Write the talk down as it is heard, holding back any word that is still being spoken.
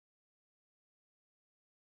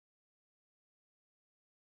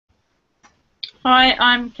Hi,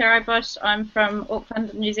 I'm Kara Bush. I'm from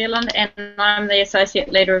Auckland, New Zealand, and I'm the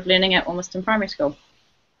Associate Leader of Learning at Ormiston Primary School.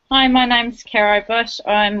 Hi, my name's Kara Bush.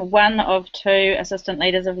 I'm one of two Assistant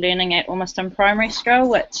Leaders of Learning at Ormiston Primary School,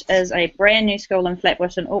 which is a brand new school in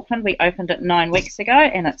Flatbush in Auckland. We opened it 9 weeks ago,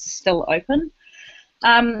 and it's still open.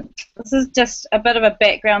 This is just a bit of a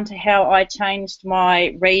background to how I changed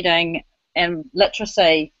my reading and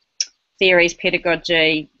literacy theories,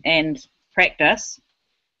 pedagogy, and practice.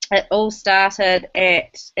 It all started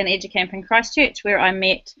at an Educamp in Christchurch where I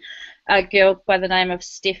met a girl by the name of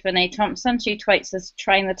Stephanie Thompson. She tweets as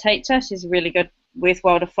Train the Teacher. She's really good,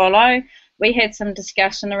 worthwhile to follow. We had some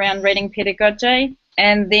discussion around reading pedagogy,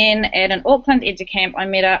 and then at an Auckland Educamp I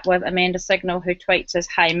met up with Amanda Signal, who tweets as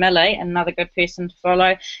Hey Millie, another good person to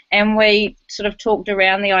follow, and we sort of talked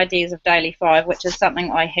around the ideas of Daily 5, which is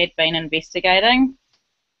something I had been investigating.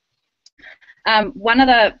 One of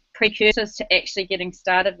the precursors to actually getting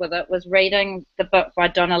started with it was reading the book by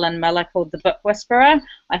Donna Lynn Miller called The Book Whisperer.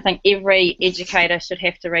 I think every educator should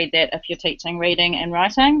have to read that if you're teaching reading and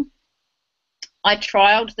writing. I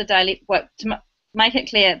trialled the Daily, to make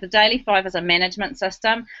it clear, the Daily 5 is a management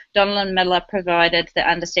system. Donna Lynn Miller provided the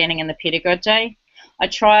understanding and the pedagogy. I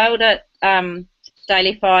trialled it,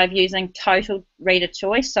 Daily 5, using total reader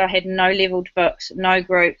choice, so I had no levelled books, no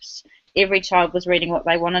groups. Every child was reading what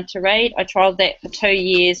they wanted to read. I trialled that for 2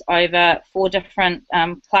 years over 4 different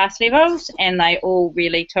class levels, and they all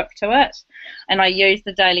really took to it. And I used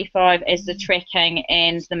the Daily 5 as the tracking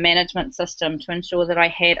and the management system to ensure that I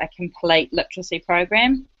had a complete literacy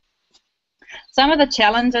program. Some of the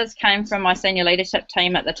challenges came from my senior leadership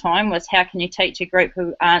team at the time was how can you teach a group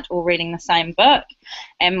who aren't all reading the same book?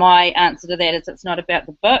 And my answer to that is it's not about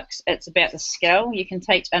the books, it's about the skill. You can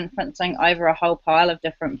teach inferencing over a whole pile of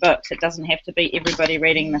different books. It doesn't have to be everybody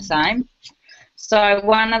reading the same. So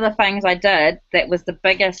one of the things I did that was the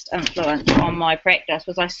biggest influence on my practice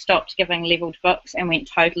was I stopped giving levelled books and went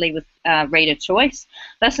totally with reader choice.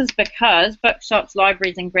 This is because bookshops,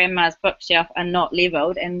 libraries and grandma's bookshelf are not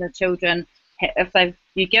levelled, and the children, if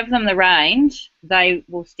you give them the range, they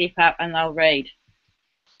will step up and they'll read.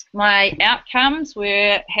 My outcomes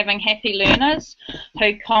were having happy learners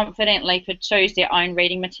who confidently could choose their own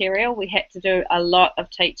reading material. We had to do a lot of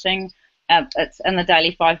teaching. It's in the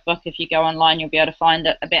Daily 5 book. If you go online, you'll be able to find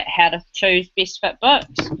it about how to choose best fit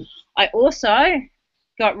books. I also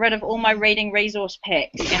got rid of all my reading resource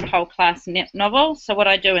packs and whole class novels. So what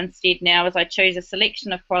I do instead now is I choose a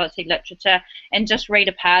selection of quality literature and just read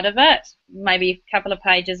a part of it, maybe a couple of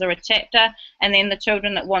pages or a chapter, and then the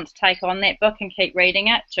children that want to take on that book and keep reading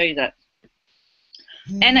it, choose it.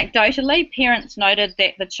 Anecdotally, parents noted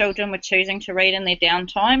that the children were choosing to read in their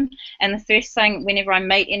downtime, and the first thing whenever I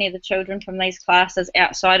meet any of the children from these classes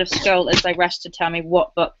outside of school is they rush to tell me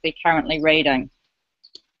what book they're currently reading.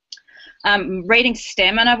 Reading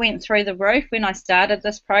stamina went through the roof. When I started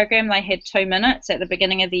this program, they had 2 minutes at the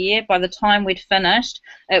beginning of the year. By the time we'd finished,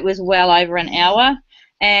 it was well over an hour.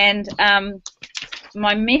 And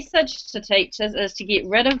my message to teachers is to get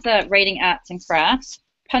rid of the reading arts and crafts.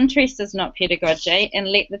 Pinterest is not pedagogy, and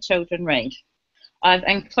let the children read. I've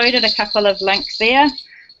included a couple of links there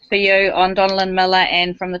for you on Donna Lynn Miller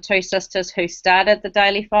and from the 2 sisters who started the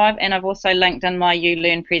Daily 5, and I've also linked in my You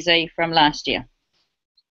Learn Prezi from last year.